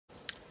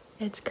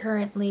It's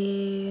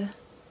currently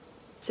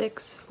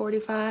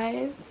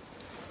 6:45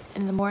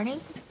 in the morning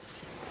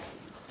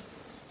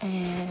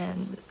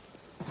and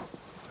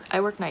I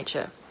work night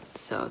shift,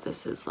 so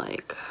this is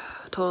like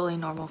totally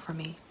normal for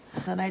me.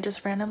 Then I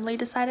just randomly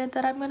decided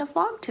that I'm gonna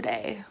vlog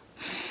today.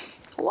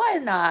 Why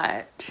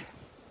not?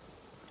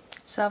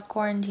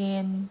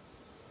 Self-quarantine.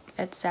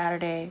 It's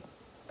Saturday.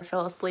 I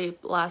fell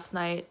asleep last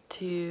night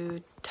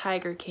to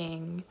Tiger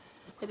King.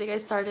 I think I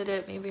started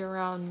it maybe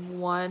around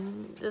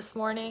 1 this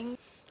morning.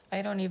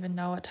 I don't even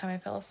know what time I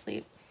fell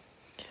asleep.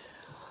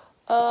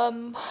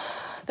 Then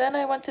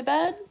I went to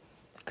bed,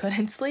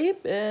 couldn't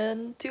sleep,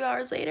 and 2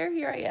 hours later,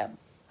 here I am.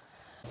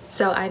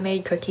 So I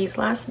made cookies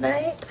last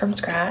night from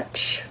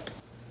scratch.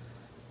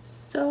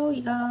 So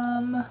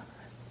yum. I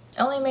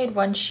only made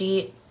 1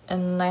 sheet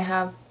and I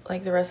have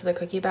like the rest of the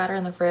cookie batter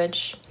in the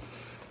fridge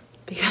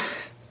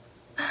because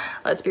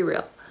let's be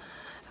real.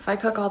 If I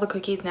cook all the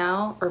cookies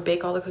now or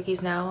bake all the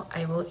cookies now,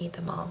 I will eat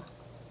them all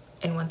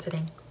in one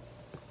sitting.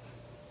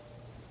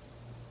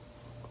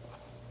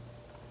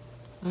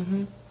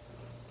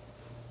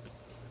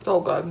 So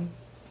good.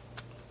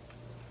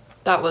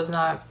 That was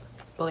not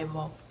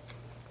believable.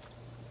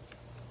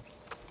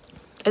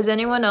 Is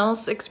anyone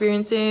else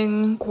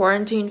experiencing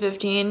quarantine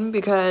 15?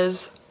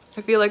 Because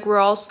I feel like we're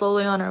all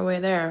slowly on our way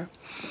there.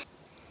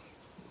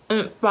 And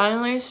it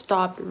finally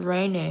stopped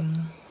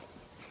raining.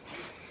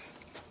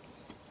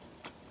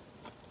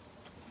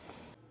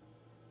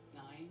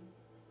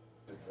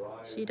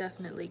 She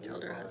definitely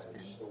killed her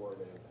husband.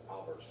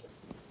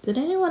 Did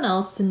anyone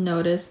else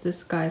notice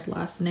this guy's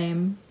last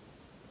name?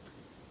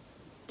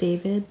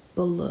 David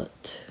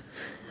Bullitt.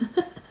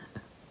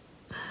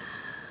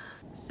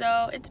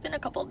 So it's been a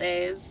couple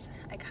days.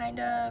 I kind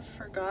of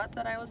forgot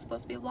that I was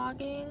supposed to be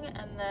vlogging,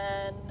 and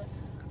then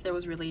there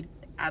was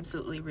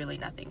absolutely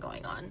nothing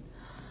going on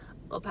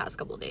the past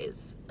couple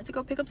days. I had to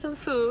go pick up some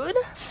food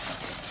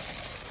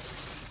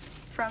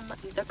from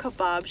the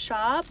kebab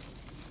shop.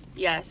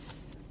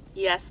 Yes,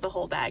 the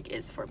whole bag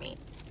is for me.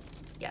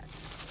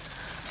 Yes.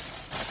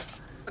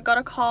 I got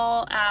a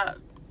call at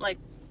like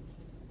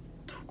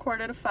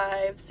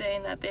 4:45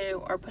 saying that they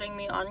are putting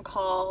me on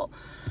call,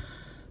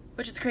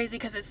 which is crazy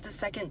because it's the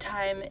second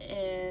time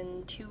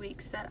in 2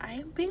 weeks that I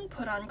am being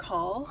put on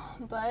call.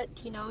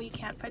 But you know, you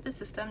can't fight the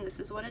system. This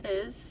is what it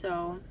is.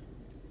 So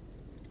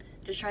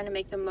just trying to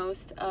make the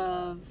most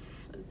of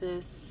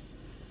this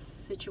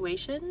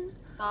situation.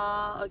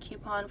 Saw a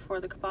coupon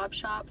for the kebab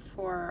shop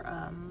for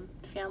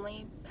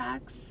family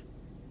packs.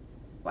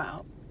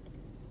 Wow.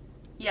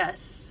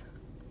 Yes,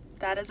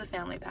 that is a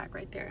family pack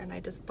right there, and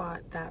I just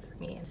bought that for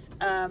me.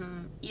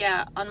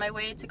 Yeah, on my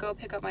way to go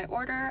pick up my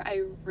order,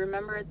 I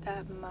remembered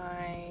that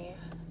my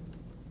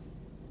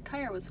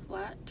tire was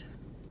flat.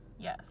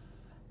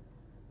 Yes.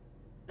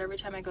 Every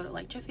time I go to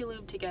like Jiffy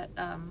Lube to get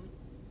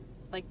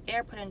like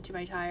air put into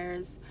my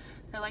tires,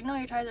 they're like, no,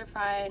 your tires are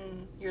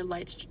fine, your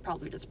light's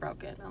probably just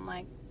broken. I'm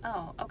like,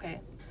 oh,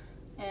 okay.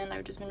 And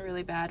I've just been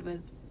really bad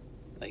with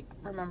like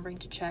remembering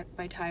to check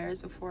my tires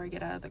before I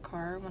get out of the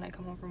car when I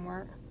come home from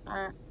work.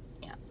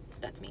 Yeah,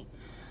 that's me.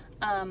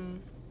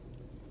 But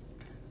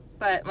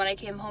when I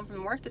came home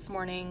from work this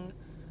morning,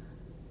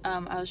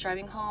 I was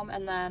driving home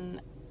and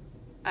then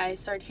I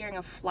started hearing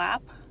a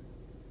flap.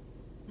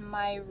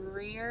 My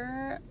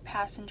rear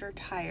passenger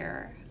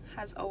tire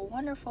has a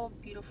wonderful,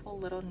 beautiful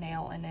little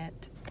nail in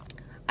it.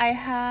 I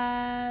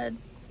had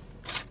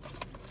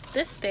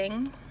this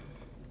thing,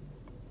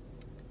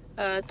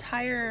 a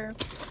tire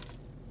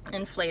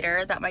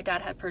inflator that my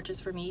dad had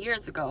purchased for me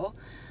years ago.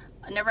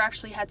 I never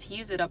actually had to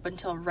use it up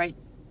until right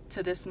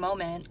to this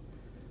moment.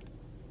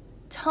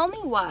 Tell me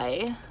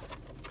why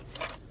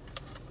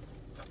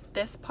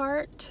this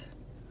part,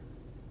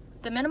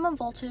 the minimum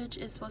voltage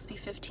is supposed to be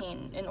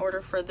 15 in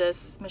order for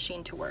this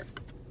machine to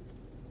work.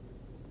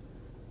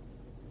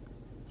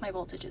 My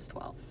voltage is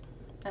 12,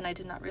 and I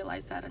did not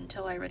realize that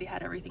until I already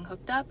had everything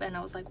hooked up, and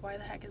I was like, why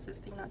the heck is this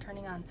thing not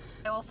turning on?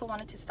 I also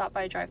wanted to stop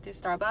by drive-thru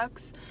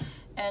Starbucks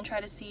and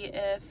try to see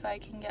if I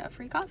can get a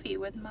free coffee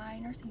with my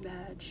nursing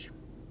badge.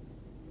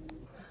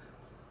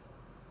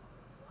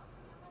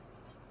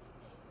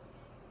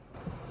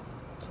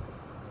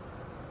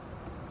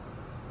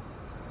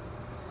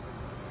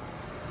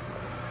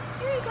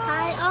 Here you go.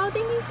 Hi, oh,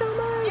 thank you so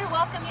much. You're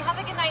welcome. You have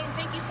a good night, and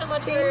thank you so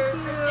much for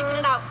sticking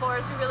it out for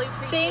us. We really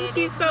appreciate it. Thank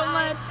you so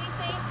much. Be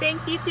safe.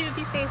 Thanks, you too.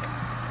 Be safe.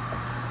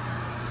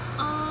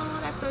 Oh,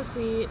 that's so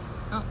sweet.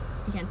 Oh,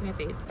 you can't see my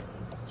face.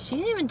 She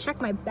didn't even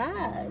check my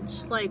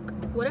badge. Like,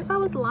 what if I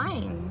was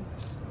lying?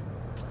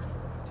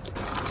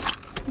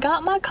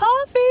 Got my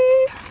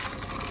coffee.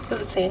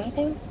 Does it say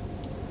anything?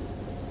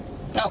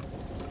 No.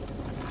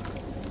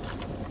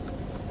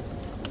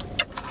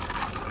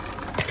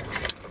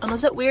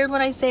 Was it weird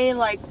when I say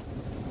like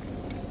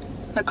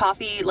the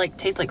coffee like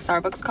tastes like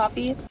Starbucks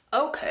coffee?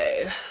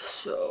 Okay,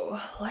 so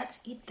let's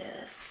eat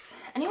this.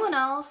 Anyone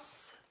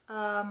else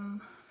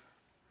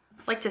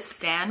like to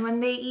stand when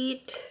they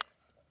eat?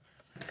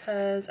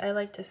 Because I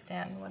like to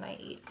stand when I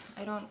eat.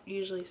 I don't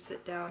usually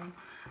sit down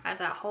at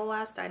that whole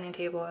ass dining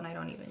table, and I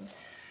don't even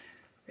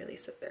really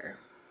sit there.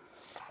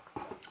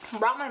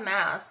 brought my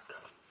mask.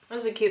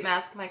 This is a cute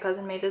mask. My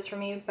cousin made this for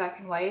me back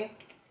in white.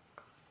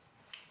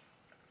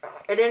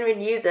 I didn't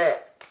even use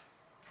it.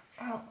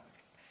 Oh.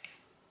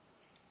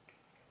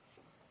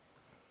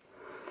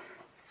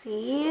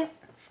 See?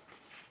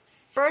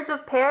 Birds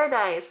of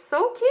paradise.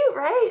 So cute,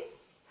 right?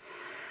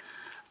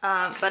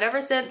 But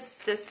ever since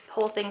this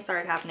whole thing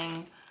started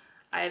happening,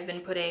 I've been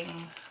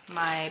putting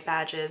my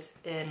badges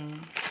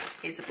in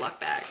a Ziploc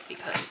bag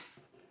because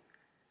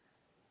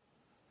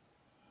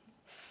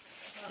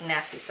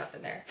nasty stuff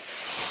in there.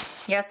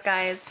 Yes,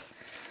 guys,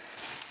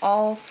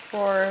 all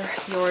for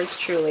yours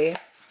truly.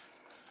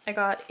 I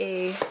got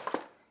a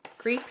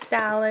Greek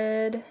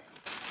salad.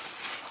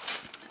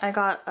 I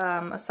got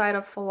a side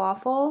of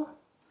falafel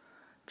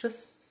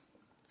just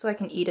so I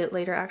can eat it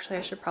later. Actually,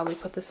 I should probably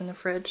put this in the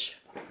fridge.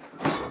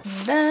 And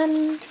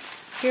then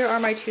here are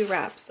my 2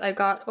 wraps. I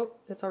got, oh,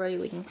 it's already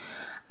leaking.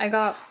 I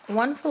got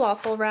 1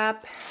 falafel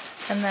wrap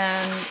and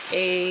then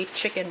a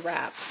chicken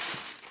wrap.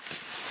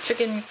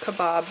 Chicken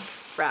kebab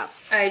wrap.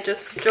 I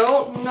just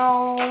don't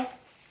know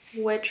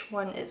which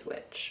one is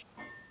which.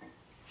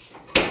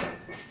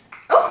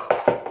 Oh!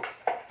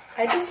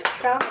 I just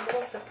found a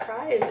little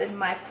surprise in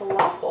my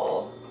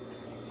falafel.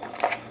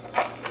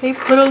 They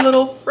put a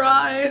little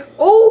fry.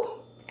 Oh!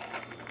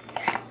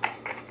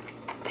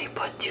 They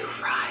put 2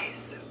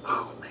 fries.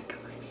 Oh my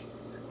gosh.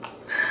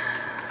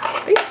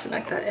 They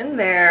snuck that in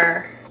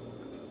there.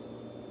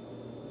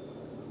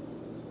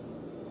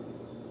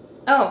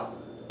 Oh,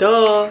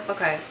 duh.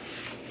 Okay.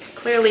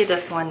 Clearly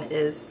this one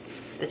is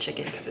the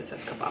chicken because it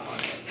says kebab on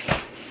it.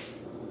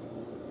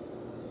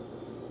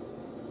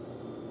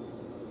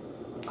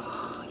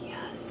 Oh,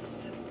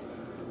 yes.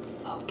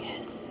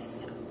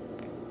 Focus.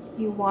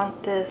 You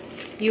want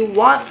this. You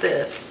want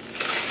this.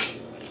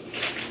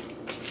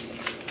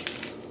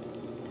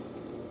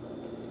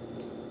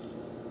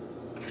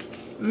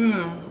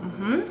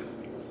 Mm-hmm.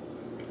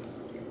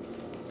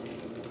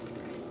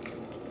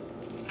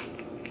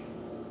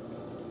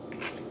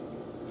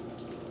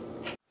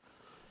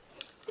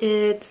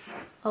 It's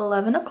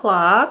 11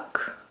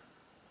 o'clock.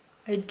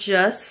 I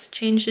just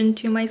changed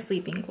into my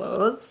sleeping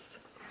clothes.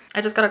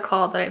 I just got a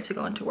call that I have to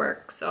go into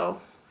work,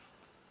 so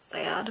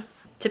sad.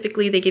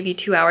 Typically they give you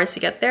 2 hours to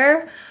get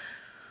there.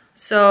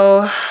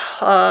 So,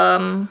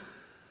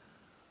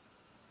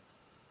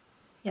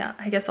 yeah,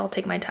 I guess I'll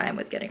take my time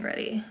with getting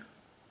ready.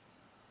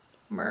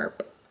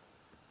 Merp.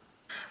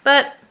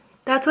 But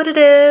that's what it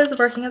is,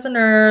 working as a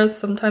nurse.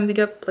 Sometimes you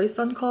get placed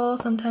on call,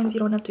 sometimes you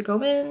don't have to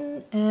go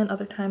in, and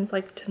other times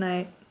like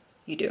tonight,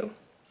 you do.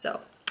 So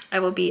I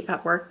will be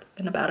at work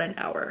in about an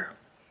hour.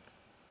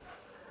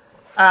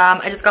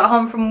 I just got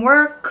home from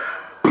work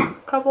a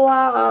couple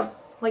hours,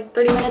 like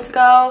 30 minutes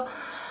ago.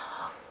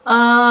 But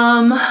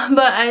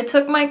I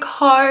took my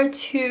car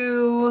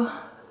to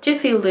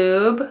Jiffy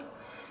Lube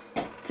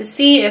to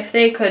see if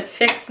they could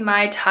fix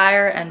my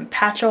tire and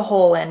patch a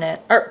hole in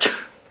it.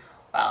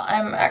 Wow,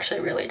 I'm actually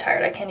really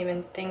tired. I can't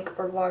even think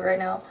or vlog right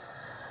now.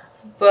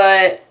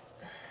 But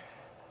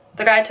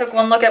the guy took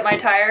one look at my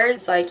tires.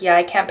 It's like, yeah,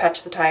 I can't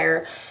patch the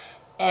tire.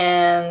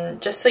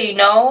 And just so you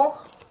know,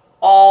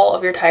 all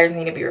of your tires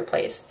need to be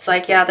replaced.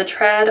 Like, yeah, the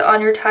tread on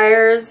your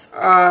tires,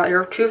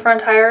 your 2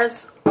 front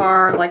tires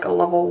are like a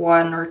level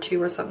 1 or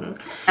 2 or something.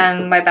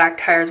 And my back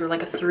tires were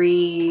like a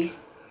 3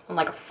 and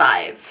like a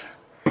 5.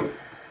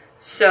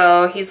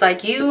 So he's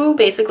like, you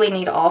basically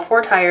need all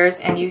 4 tires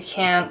and I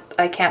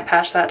can't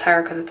patch that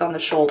tire because it's on the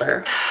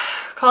shoulder.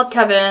 Called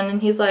Kevin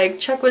and he's like,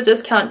 check with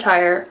Discount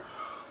Tire.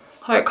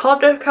 I called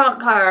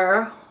Discount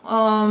Tire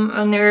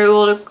and they were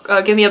able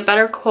to give me a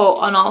better quote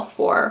on all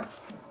 4.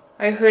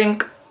 I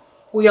think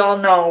we all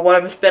know what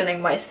I'm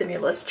spending my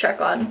stimulus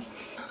check on.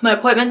 My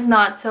appointment's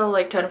not till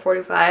like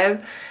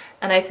 10:45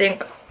 and I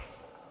think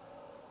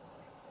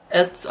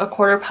it's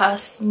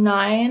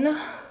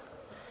 9:15.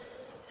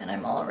 And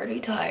I'm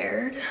already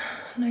tired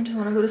and I just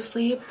want to go to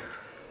sleep.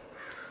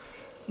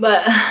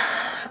 But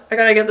I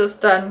gotta get this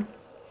done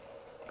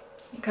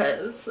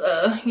because,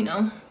 you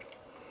know,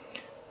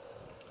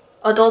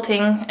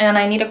 adulting and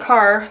I need a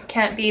car.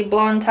 Can't be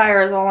blowing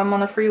tires while I'm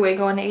on the freeway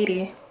going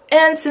 80.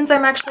 And since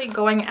I'm actually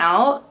going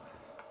out,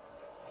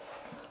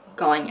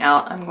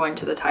 I'm going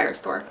to the tire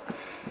store.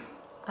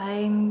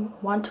 I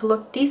want to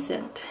look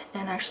decent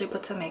and actually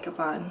put some makeup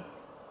on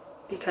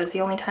because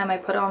the only time I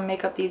put on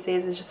makeup these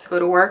days is just to go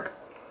to work.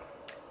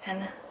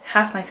 And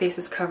half my face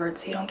is covered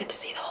so you don't get to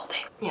see the whole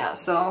thing. Yeah,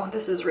 so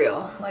this is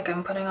real. Like,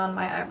 I'm putting on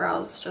my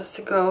eyebrows just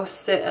to go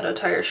sit at a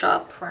tire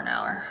shop for an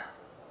hour.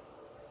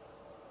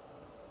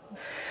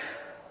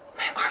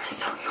 My arm is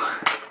so sore.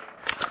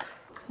 I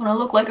want to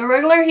look like a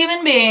regular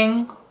human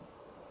being.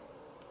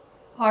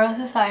 Part of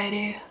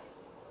society.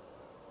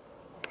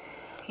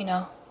 You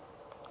know.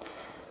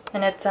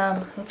 And it's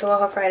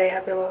Aloha Friday.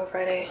 Happy Aloha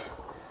Friday.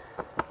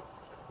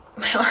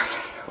 My arm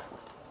is so...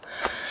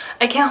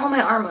 I can't hold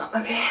my arm up,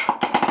 okay?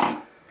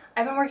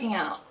 I've been working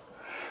out.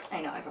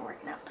 I know, I've been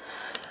working out.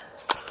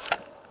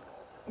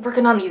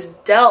 Working on these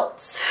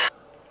delts.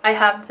 I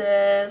have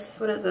this,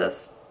 what is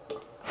this?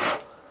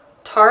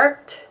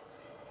 Tarte.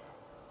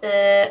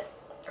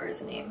 Where's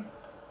the name?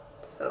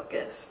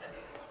 focus.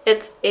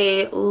 It's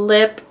a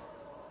lip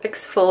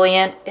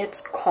exfoliant.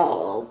 It's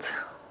called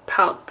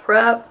Pout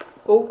Prep.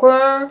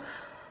 Okay.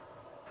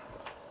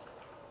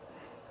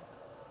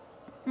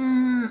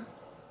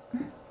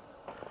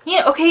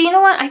 Yeah, okay, you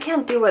know what? I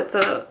can't do what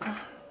the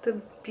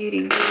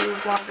beauty guru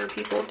vlogger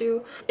people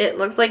do. It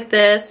looks like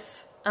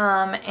this,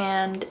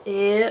 and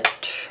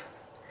it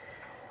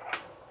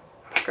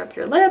scrub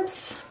your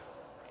lips.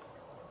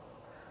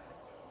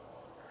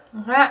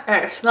 Okay,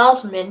 and it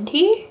smells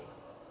minty.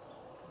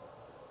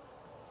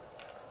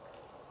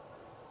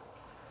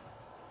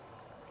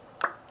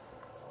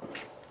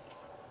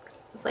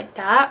 It's like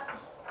that.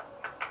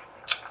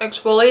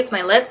 Exfoliates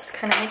my lips,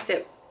 kind of makes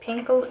it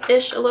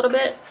pink-ish a little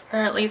bit, or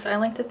at least I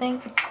like to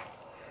think.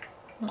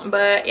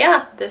 But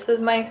yeah, this is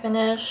my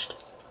finished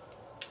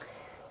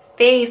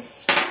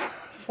face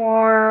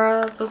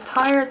for the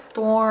Tire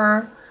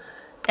store.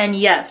 And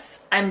yes,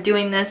 I'm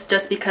doing this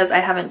just because I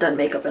haven't done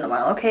makeup in a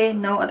while, okay?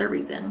 No other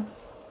reason.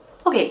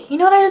 Okay, you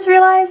know what I just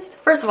realized?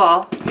 First of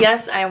all,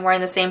 yes, I am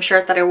wearing the same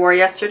shirt that I wore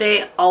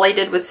yesterday. All I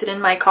did was sit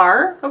in my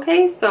car,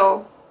 okay?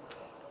 So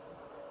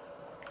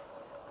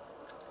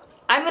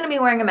I'm gonna be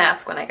wearing a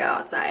mask when I go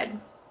outside.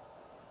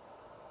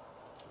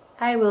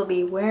 I will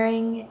be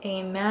wearing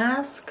a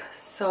mask,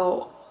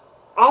 so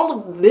all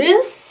of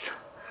this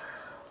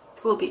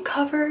will be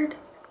covered.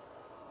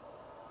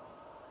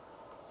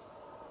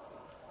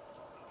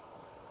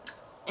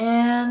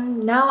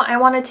 And now I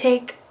want to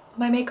take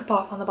my makeup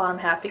off on the bottom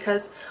half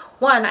because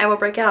 1, I will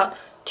break out.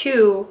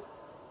 2,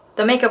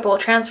 the makeup will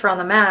transfer on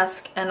the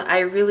mask and I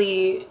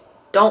really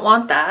don't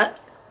want that.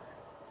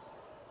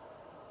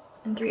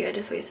 And 3, I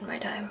just wasted my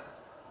time.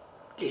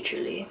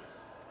 Literally.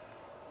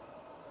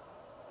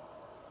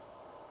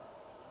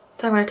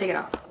 So I'm gonna take it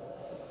off.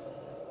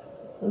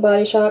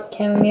 Body Shop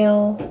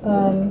Chamomile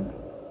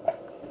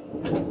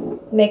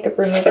makeup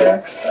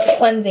remover,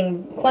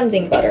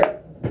 cleansing butter.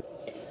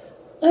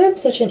 I'm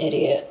such an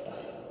idiot.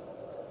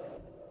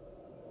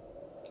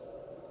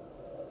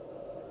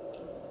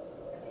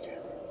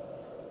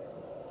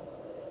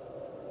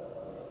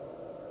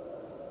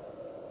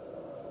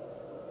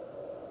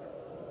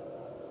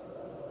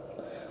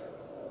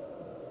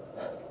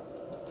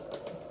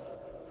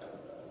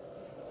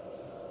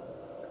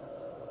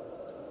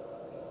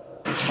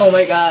 Oh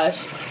my gosh,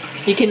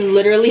 you can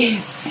literally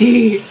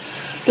see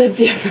the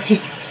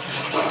difference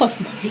on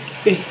my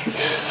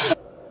face.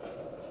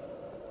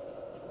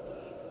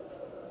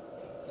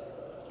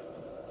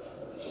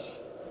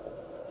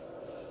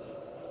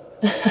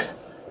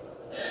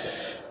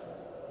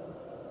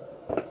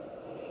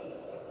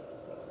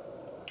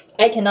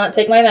 I cannot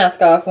take my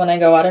mask off when I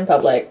go out in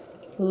public.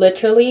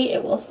 Literally,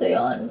 it will stay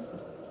on.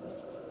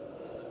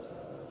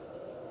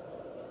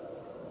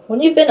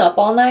 When you've been up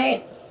all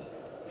night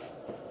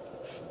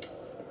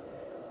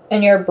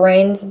and your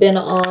brain's been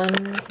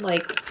on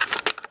like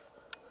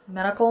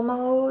medical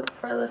mode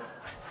for,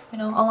 you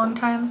know, a long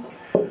time,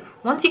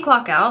 once you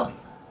clock out,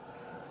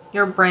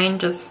 your brain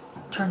just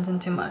turns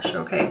into mush,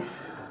 okay?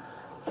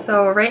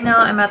 So right now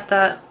I'm at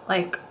that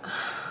like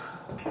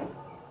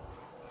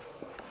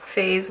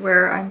phase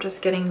where I'm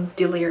just getting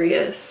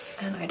delirious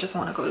and I just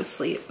want to go to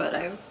sleep, but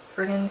I've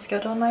friggin'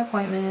 scheduled my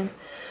appointment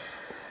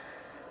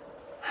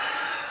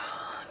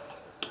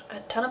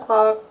at 10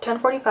 o'clock,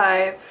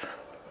 10:45.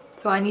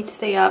 So I need to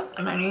stay up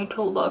and I need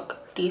to look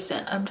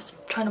decent. I'm just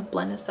trying to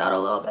blend this out a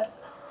little bit.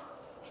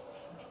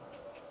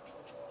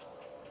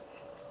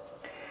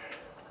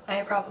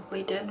 I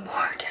probably did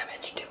more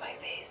damage to my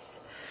face,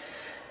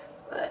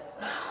 but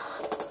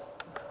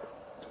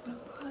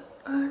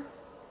put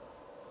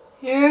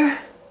here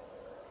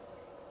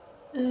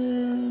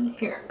and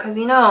here, because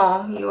you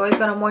know you always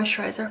gotta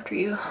moisturize after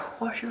you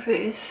wash your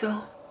face.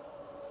 So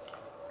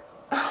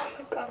oh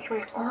my gosh,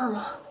 my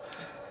arm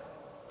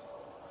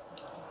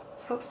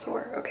so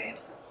sore. Okay,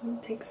 I'm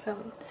gonna take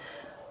some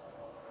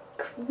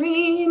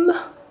cream.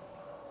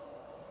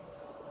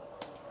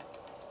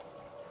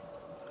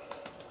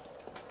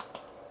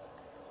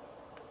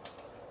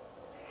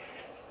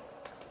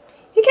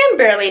 You can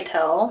barely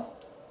tell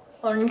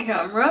on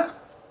camera.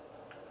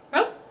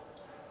 Oh.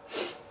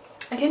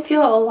 I can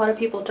feel a lot of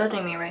people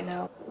judging me right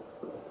now.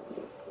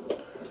 Oh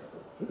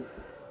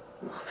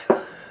my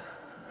god.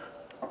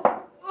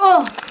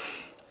 Oh.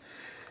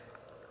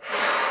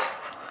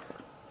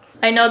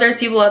 I know there's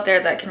people out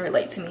there that can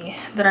relate to me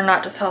that are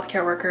not just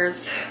healthcare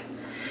workers.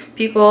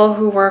 People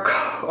who work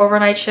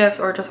overnight shifts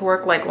or just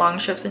work like long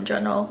shifts in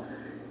general.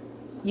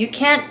 You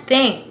can't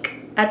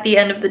think at the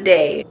end of the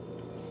day.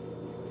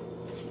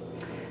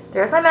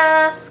 There's my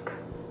mask.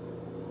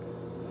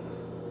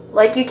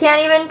 Like you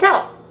can't even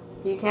tell.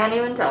 You can't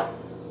even tell.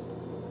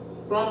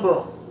 Boom,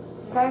 boom.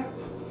 Okay?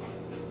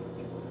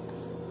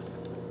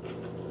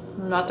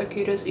 I'm not the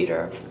cutest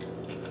eater.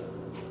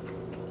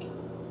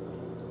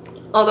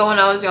 Although when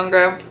I was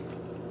younger,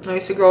 I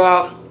used to go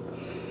out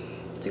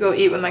to go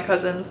eat with my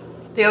cousins.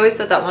 They always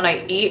said that when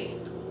I eat,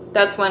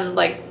 that's when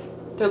like,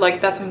 they're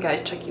like, that's when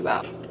guys check you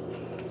out.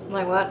 I'm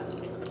like, what?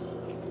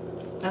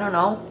 I don't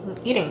know. I'm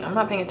eating. I'm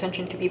not paying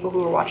attention to people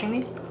who are watching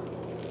me.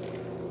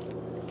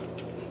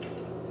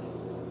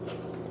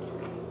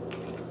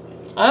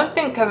 I don't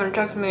think Kevin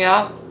checks me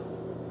out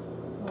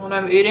when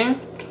I'm eating.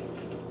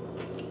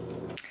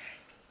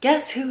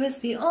 Guess who is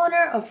the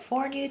owner of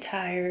 4 new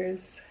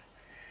tires?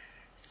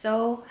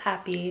 So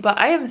happy. But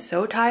I am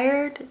so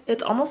tired.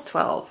 It's almost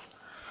 12.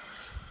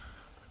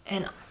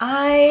 And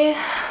I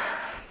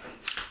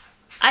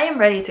am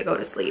ready to go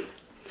to sleep.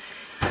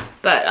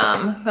 But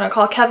I'm gonna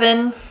call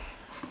Kevin.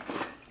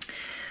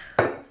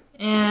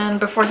 And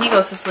before he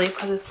goes to sleep,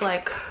 because it's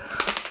like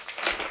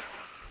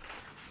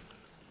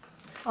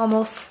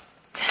almost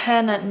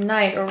 10 at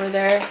night over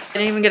there. I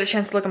didn't even get a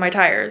chance to look at my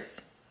tires.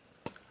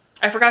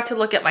 I forgot to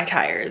look at my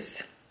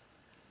tires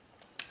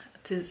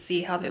to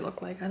see how they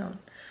look like. I don't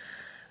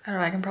know,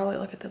 I can probably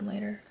look at them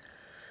later.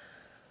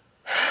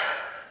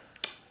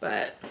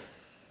 But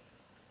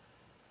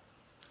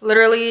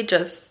literally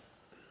just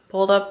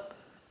pulled up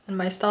in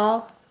my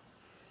stall,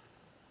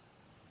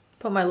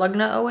 put my lug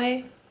nut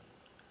away,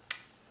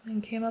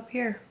 and came up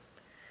here.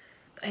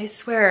 I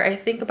swear, I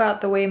think about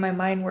the way my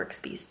mind works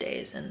these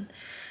days, and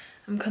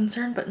I'm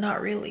concerned, but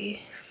not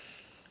really.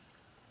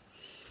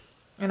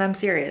 And I'm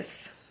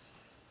serious.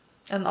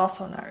 And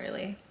also not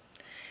really.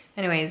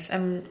 Anyways,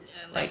 I'm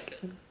like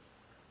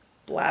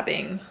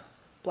blabbing.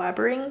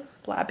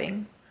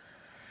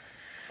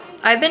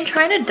 I've been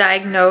trying to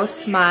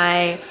diagnose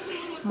my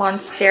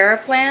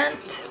Monstera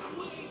plant.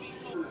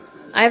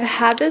 I've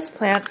had this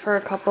plant for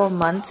a couple of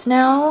months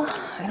now.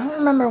 I don't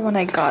remember when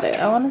I got it.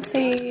 I want to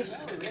say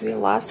maybe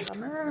last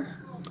summer.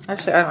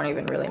 Actually, I don't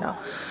even really know.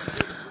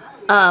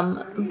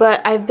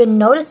 But I've been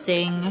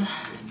noticing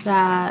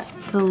that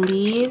the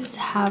leaves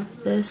have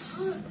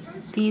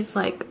these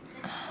like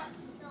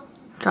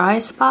dry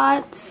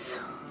spots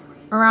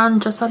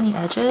around just on the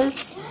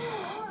edges,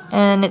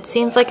 and it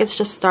seems like it's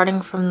just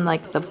starting from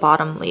like the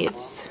bottom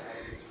leaves,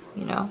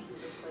 you know,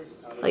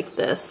 like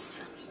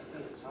this,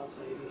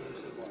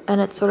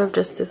 and it's sort of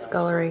just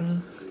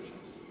discoloring,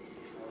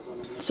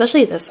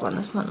 especially this one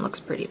looks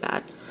pretty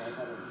bad.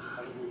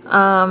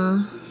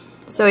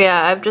 So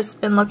yeah, I've just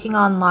been looking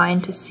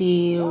online to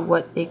see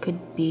what they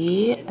could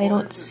be. I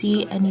don't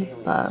see any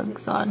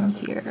bugs on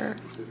here.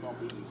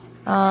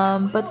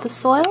 But the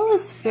soil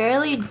is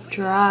fairly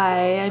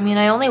dry. I mean,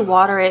 I only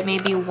water it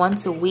maybe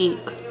once a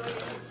week.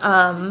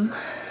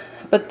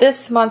 But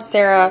this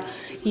Monstera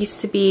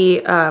used to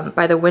be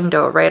by the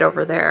window right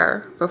over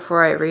there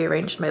before I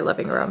rearranged my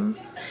living room.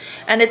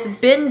 And it's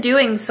been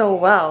doing so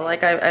well.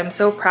 Like, I'm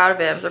so proud of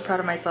it. I'm so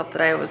proud of myself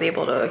that I was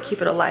able to keep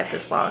it alive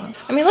this long.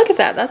 I mean, look at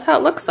that. That's how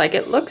it looks like.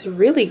 It looks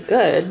really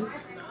good.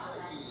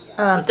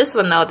 This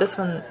one though, this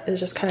one is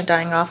just kind of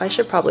dying off. I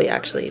should probably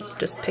actually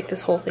just pick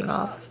this whole thing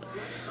off.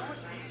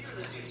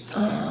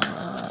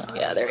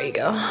 Yeah, there you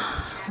go.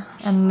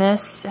 And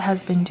this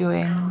has been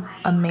doing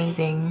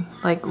amazing.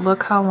 Like,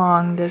 look how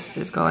long this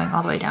is going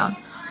all the way down.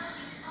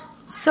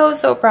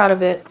 So proud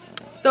of it.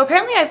 So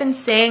apparently I've been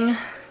saying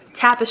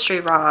tapestry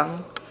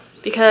wrong,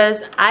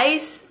 because I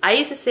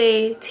used to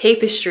say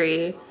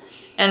tapestry,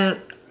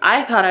 and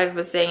I thought I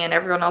was saying it and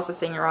everyone else was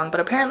saying it wrong, but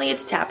apparently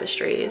it's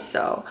tapestry,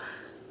 so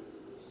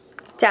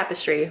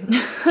tapestry.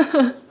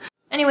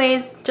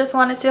 Anyways, just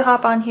wanted to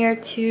hop on here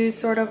to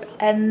sort of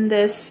end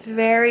this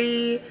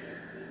very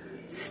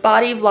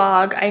spotty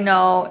vlog. I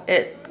know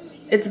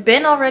it's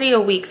been already a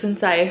week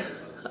since I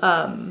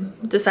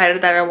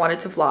decided that I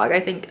wanted to vlog. I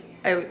think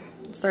I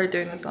started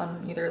doing this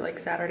on either like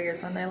Saturday or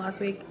Sunday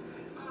last week.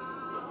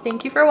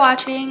 Thank you for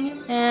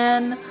watching,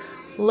 and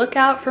look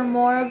out for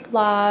more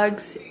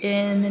vlogs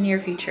in the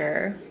near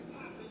future.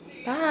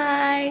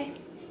 Bye!